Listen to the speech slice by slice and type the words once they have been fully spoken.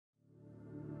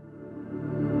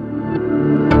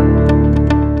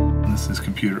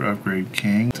Computer Upgrade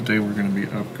King. Today we're going to be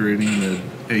upgrading the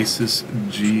ASUS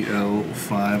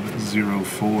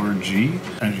GL704G.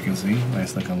 As you can see,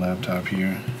 nice looking laptop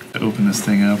here. To open this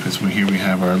thing up, here we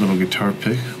have our little guitar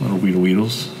pick, little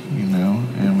Weedles, you know,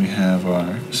 and we have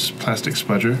our plastic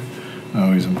spudger,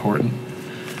 always important,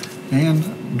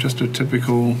 and just a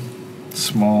typical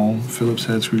small Phillips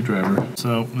head screwdriver.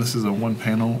 So this is a one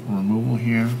panel removal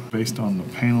here. Based on the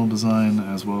panel design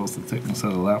as well as the thickness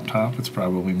of the laptop, it's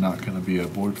probably not going to be a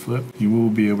board flip. You will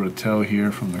be able to tell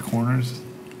here from the corners,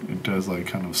 it does like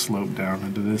kind of slope down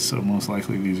into this, so most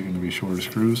likely these are going to be shorter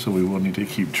screws, so we will need to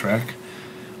keep track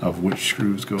of which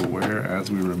screws go where as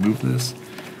we remove this.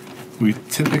 We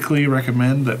typically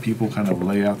recommend that people kind of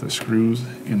lay out the screws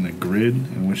in the grid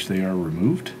in which they are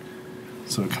removed,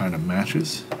 so it kind of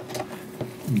matches.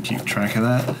 You keep track of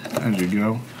that as you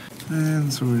go.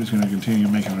 And so we're just going to continue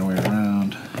making our way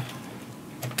around,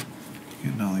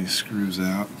 getting all these screws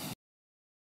out.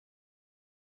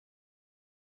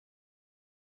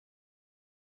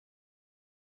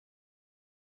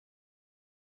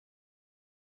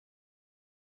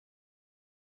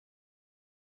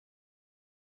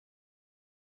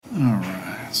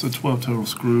 Alright, so 12 total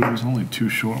screws, only 2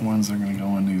 short ones are going to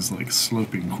go in these like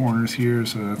sloping corners here,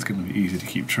 so that's going to be easy to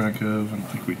keep track of. I don't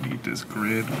think we need this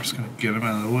grid. We're just going to get them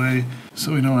out of the way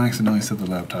so we don't accidentally set the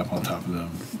laptop on top of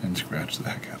them and scratch the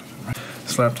heck out of it. Right?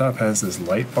 This laptop has this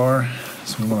light bar,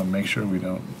 so we want to make sure we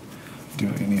don't do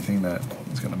anything that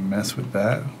is going to mess with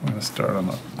that. We're going to start on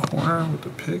the corner with the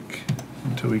pick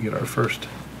until we get our first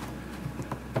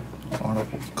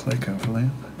audible click, hopefully.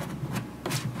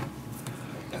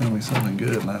 Tell me something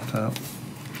good, laptop.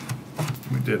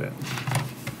 We did it.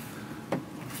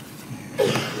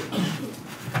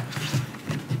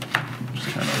 Just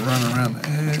kind of run around the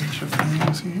edge of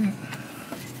things here.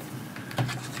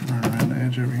 Run around the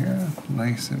edge over here.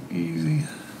 Nice and easy.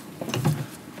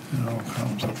 It all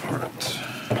comes apart.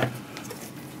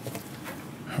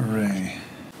 Hooray.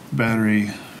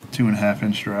 Battery,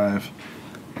 2.5-inch drive.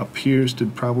 Appears to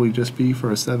probably just be for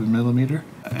a 7mm.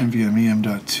 Nvme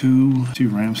M.2, 2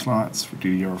 RAM slots for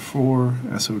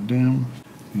DDR4, SODIMM,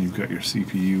 and you've got your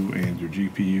CPU and your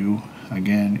GPU.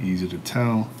 Again, easy to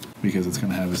tell because it's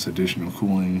going to have this additional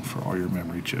cooling for all your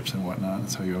memory chips and whatnot.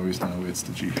 That's how you always know it's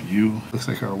the GPU. Looks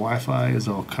like our Wi-Fi is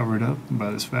all covered up by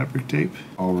this fabric tape.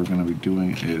 All we're going to be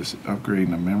doing is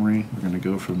upgrading the memory. We're going to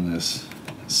go from this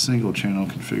single channel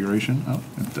configuration. Oh,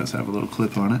 it does have a little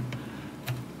clip on it.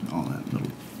 All that little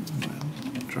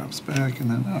drops back,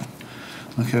 and then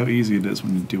look how easy it is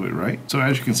when you do it right. So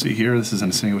as you can see here, this is in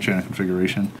a single channel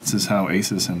configuration. This is how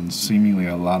ASUS and seemingly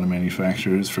a lot of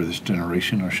manufacturers for this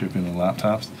generation are shipping the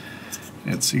laptops.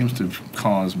 It seems to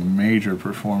cause major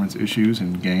performance issues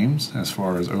in games as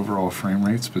far as overall frame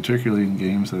rates, particularly in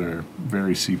games that are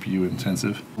very CPU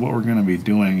intensive. What we're going to be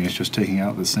doing is just taking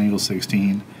out the single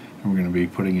 16 and we're going to be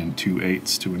putting in 2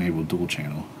 8s to enable dual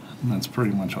channel. And that's pretty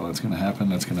much all that's going to happen.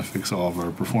 That's going to fix all of our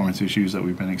performance issues that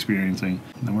we've been experiencing.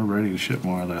 And then we're ready to ship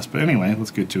more or less. But anyway, let's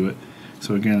get to it.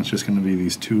 So again, it's just going to be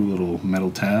these 2 little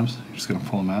metal tabs. You're just going to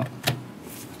pull them out.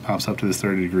 Pops up to this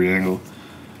 30-degree angle.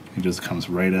 It just comes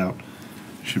right out.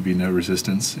 Should be no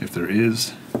resistance. If there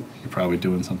is, you're probably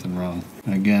doing something wrong.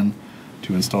 And again,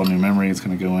 to install new memory, it's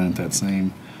going to go in at that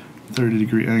same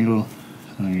 30-degree angle.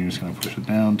 And then you're just going to push it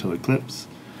down until it clips.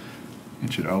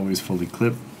 It should always fully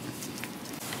clip.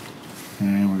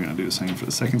 And we're going to do the same for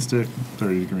the second stick,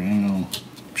 30-degree angle,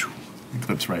 it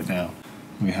clips right down.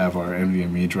 We have our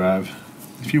Nvme Drive.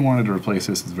 If you wanted to replace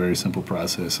this, it's a very simple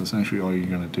process. Essentially all you're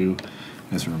going to do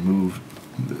is remove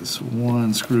this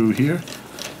one screw here.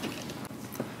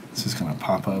 This is going to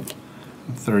pop up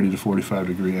 30 to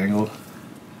 45-degree angle.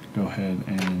 Go ahead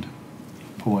and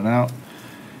pull it out.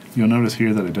 You'll notice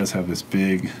here that it does have this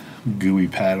big gooey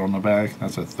pad on the back.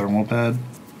 That's a thermal pad.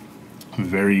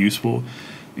 Very useful.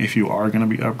 If you are going to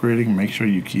be upgrading, make sure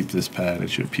you keep this pad. It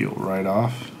should peel right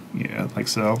off. Yeah, like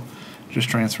so. Just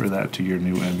transfer that to your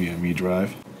new Nvme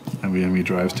Drive. Nvme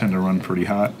drives tend to run pretty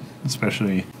hot,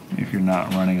 especially if you're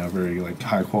not running a very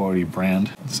high quality brand.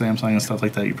 Samsung and stuff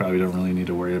like that you probably don't really need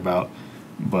to worry about.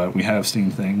 But we have seen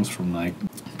things from like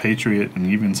Patriot and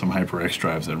even some HyperX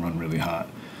drives that run really hot.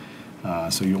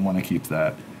 So you'll want to keep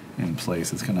that in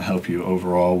place. It's going to help you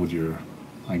overall with your,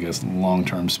 I guess,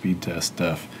 long-term speed test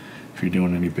stuff. If you're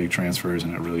doing any big transfers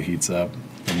and it really heats up,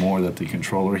 the more that the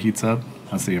controller heats up,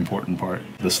 that's the important part,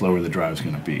 the slower the drive's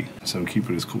going to be. So keep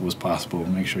it as cool as possible.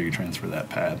 Make sure you transfer that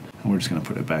pad. And we're just going to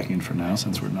put it back in for now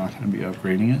since we're not going to be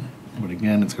upgrading it. But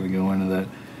again, it's going to go into that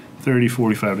 30,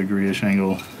 45-degree-ish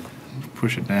angle.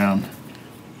 Push it down.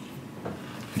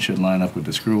 It should line up with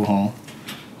the screw hole.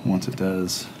 Once it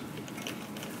does,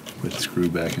 put the screw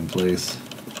back in place.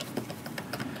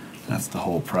 That's the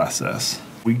whole process.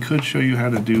 We could show you how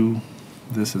to do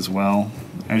this as well.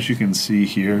 As you can see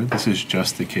here, this is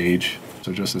just the cage.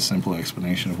 So just a simple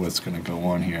explanation of what's going to go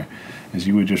on here is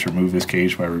you would just remove this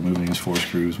cage by removing these 4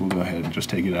 screws. We'll go ahead and just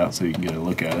take it out so you can get a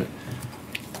look at it.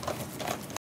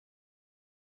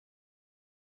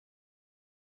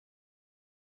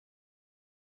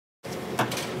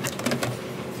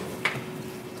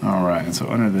 Alright, and so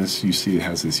under this you see it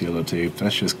has this yellow tape.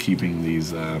 That's just keeping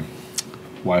these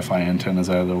Wi-Fi antennas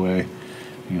out of the way.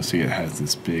 You'll see it has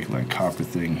this big like copper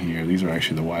thing here. These are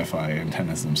actually the Wi-Fi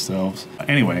antennas themselves.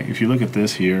 Anyway, if you look at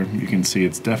this here, you can see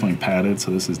it's definitely padded,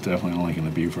 so this is definitely only going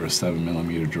to be for a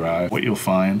 7mm drive. What you'll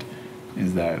find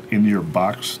is that in your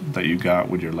box that you got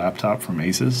with your laptop from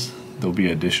ASUS, there'll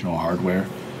be additional hardware.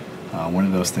 One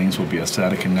of those things will be a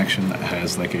SATA connection that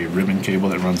has like a ribbon cable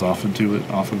that runs off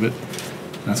of it.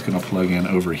 That's going to plug in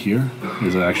over here.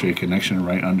 There's actually a connection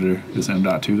right under this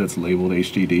M.2 that's labeled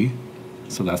HDD.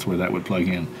 So that's where that would plug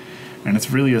in. And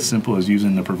it's really as simple as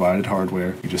using the provided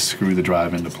hardware. You just screw the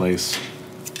drive into place,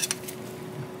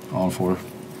 all 4,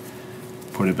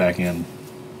 put it back in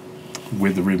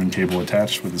with the ribbon cable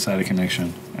attached with the SATA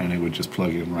connection, and it would just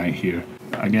plug in right here.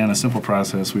 Again, a simple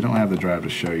process. We don't have the drive to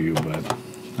show you, but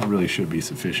that really should be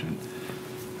sufficient.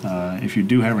 If you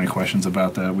do have any questions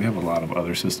about that, we have a lot of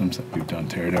other systems that we've done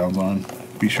teardowns on.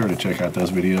 Be sure to check out those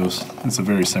videos. It's a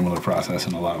very similar process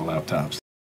in a lot of laptops.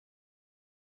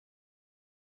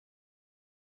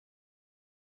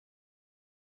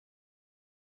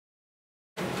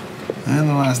 And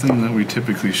the last thing that we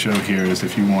typically show here is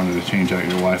if you wanted to change out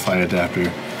your Wi-Fi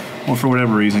adapter, or for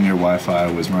whatever reason your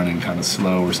Wi-Fi was running kind of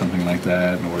slow or something like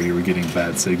that, or you were getting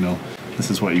bad signal, this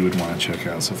is what you would want to check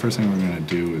out. So first thing we're going to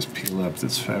do is peel up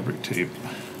this fabric tape.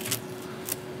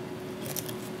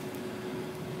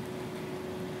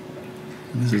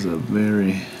 And this is a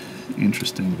very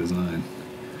interesting design.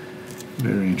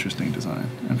 Very interesting design.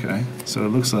 Okay, so it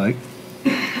looks like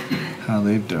how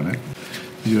they've done it.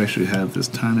 You actually have this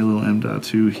tiny little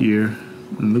M.2 here,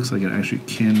 and it looks like it actually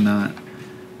cannot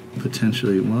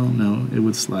potentially, well, no, it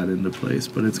would slide into place,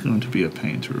 but it's going to be a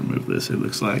pain to remove this, it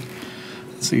looks like.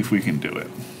 Let's see if we can do it.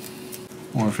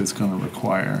 Or if it's going to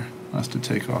require us to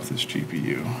take off this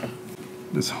GPU.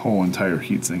 This whole entire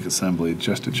heatsink assembly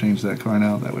just to change that card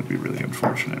out, that would be really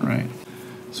unfortunate, right?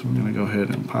 So we're going to go ahead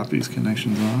and pop these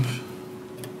connections off.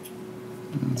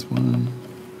 That's 1.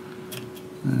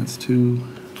 That's 2.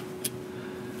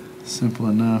 Simple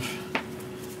enough.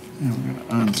 And we're going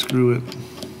to unscrew it.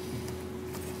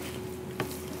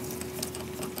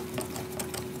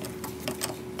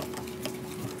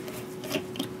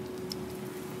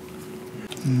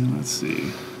 And let's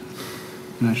see.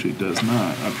 It actually does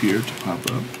not appear to pop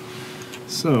up.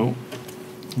 So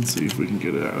let's see if we can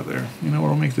get it out of there. You know what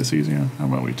will make this easier? How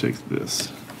about we take this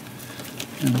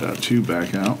M.2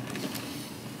 back out.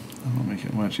 That'll make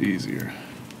it much easier.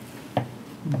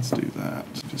 Let's do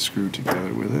that. Just screw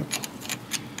together with it.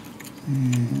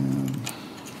 And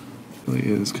it really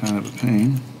is kind of a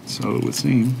pain, so it would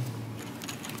seem.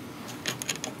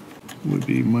 It would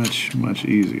be much, much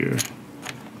easier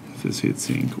if this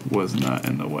heatsink was not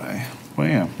in the way. Well,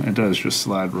 yeah, it does just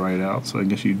slide right out, so I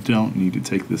guess you don't need to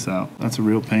take this out. That's a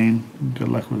real pain. Good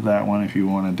luck with that one if you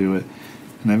want to do it.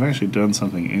 And they've actually done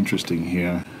something interesting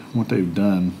here. What they've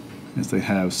done is they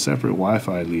have separate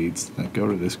Wi-Fi leads that go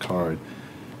to this card.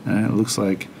 And it looks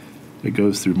like it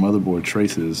goes through motherboard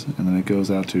traces, and then it goes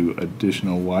out to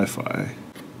additional Wi-Fi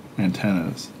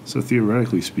antennas. So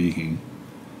theoretically speaking,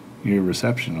 your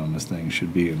reception on this thing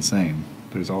should be insane.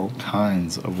 There's all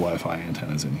kinds of Wi-Fi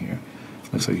antennas in here.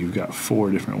 Looks like you've got 4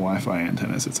 different Wi-Fi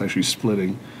antennas. It's actually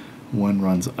splitting. One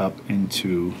runs up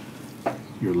into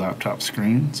your laptop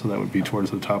screen, so that would be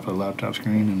towards the top of the laptop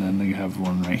screen, and then you have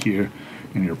one right here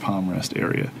in your palm rest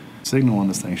area. Signal on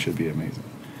this thing should be amazing.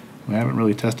 We haven't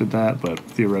really tested that, but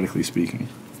theoretically speaking.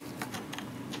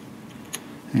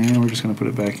 And we're just going to put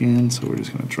it back in, so we're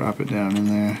just going to drop it down in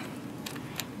there.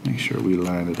 Make sure we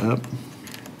line it up.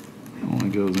 It only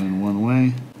goes in one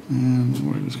way, and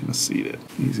we're just going to seat it.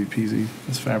 Easy peasy.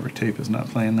 This fabric tape is not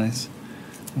playing nice.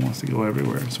 It wants to go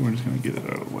everywhere, so we're just going to get it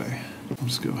out of the way. I'll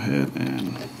just go ahead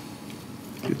and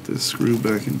get this screw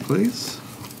back in place.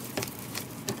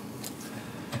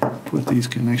 Put these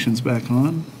connections back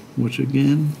on, which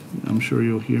again, I'm sure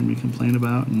you'll hear me complain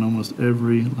about in almost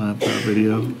every laptop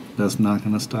video. That's not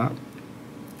going to stop.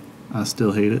 I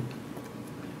still hate it.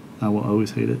 I will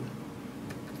always hate it.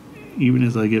 Even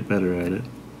as I get better at it,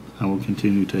 I will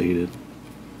continue to hate it.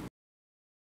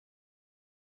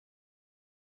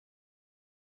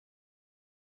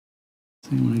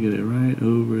 So you want to get it right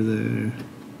over there.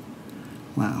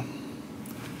 Wow.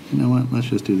 You know what? Let's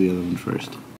just do the other one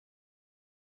first.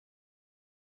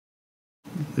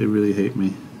 They really hate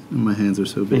me. And my hands are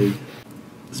so big.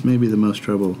 This may be the most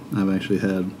trouble I've actually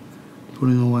had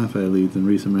putting on Wi-Fi leads in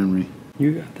recent memory.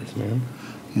 You got this, man.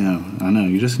 Yeah, I know.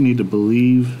 You just need to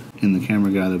believe in the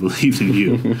camera guy that believes in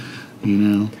you. You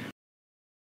know?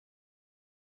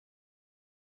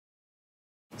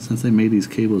 Since they made these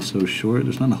cables so short,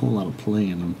 there's not a whole lot of play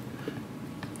in them.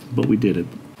 But we did it.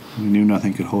 We knew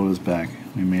nothing could hold us back.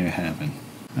 We made it happen.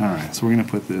 Alright, so we're going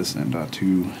to put this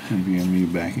M.2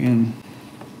 NVMe back in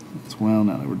as well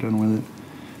now that we're done with it.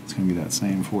 It's going to be that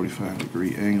same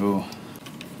 45-degree angle.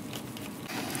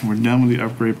 We're done with the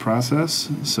upgrade process,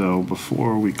 so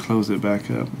before we close it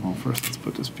back up, well, first let's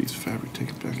put this piece of fabric, take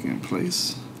it back in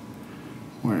place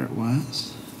where it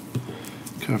was,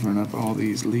 covering up all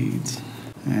these leads.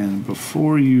 And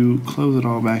before you close it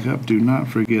all back up, do not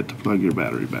forget to plug your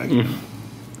battery back in.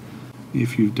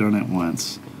 If you've done it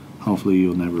once, hopefully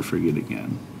you'll never forget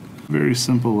again. Very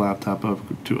simple laptop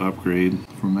to upgrade.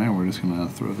 From there, we're just going to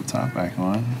throw the top back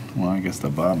on. Well, I guess the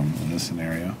bottom in this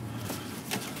scenario.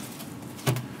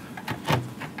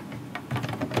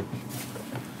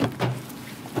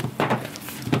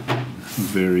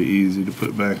 Very easy to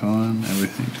put back on.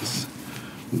 Everything just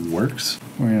works.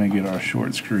 We're going to get our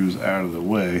short screws out of the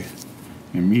way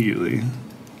immediately,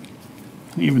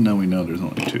 even though we know there's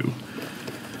only two.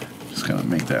 Just going to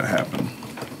make that happen.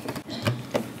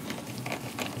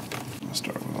 I'll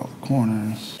start with all the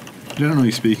corners.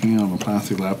 Generally speaking, on a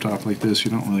plastic laptop like this,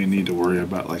 you don't really need to worry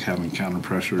about like having counter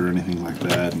pressure or anything like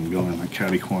that and going like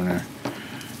catty corner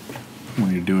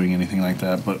when you're doing anything like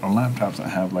that. But on laptops that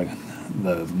have like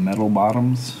the metal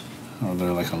bottoms, or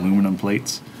they're like aluminum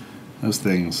plates, those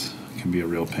things can be a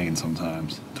real pain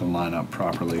sometimes to line up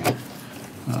properly.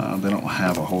 They don't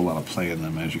have a whole lot of play in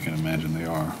them, as you can imagine. They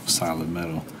are solid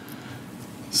metal.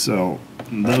 So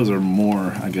those are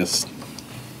more, I guess,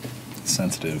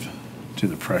 sensitive to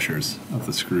the pressures of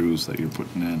the screws that you're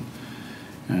putting in.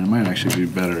 And it might actually be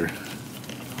better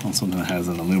on something that has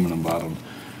an aluminum bottom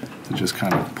to just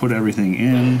kind of put everything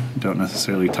in, don't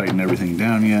necessarily tighten everything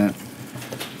down yet,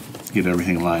 get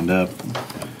everything lined up,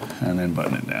 and then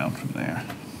button it down from there.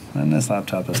 And this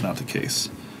laptop, that's not the case.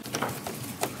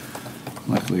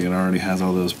 Luckily, it already has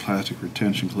all those plastic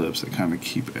retention clips that kind of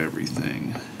keep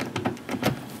everything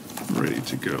ready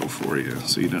to go for you,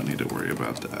 so you don't need to worry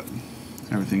about that.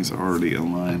 Everything's already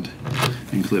aligned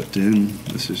and clipped in.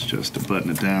 This is just to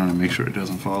button it down and make sure it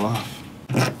doesn't fall off.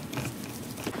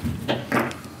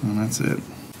 And that's it.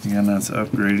 Again, that's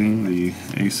upgrading the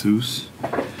ASUS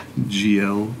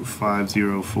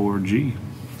GL704G.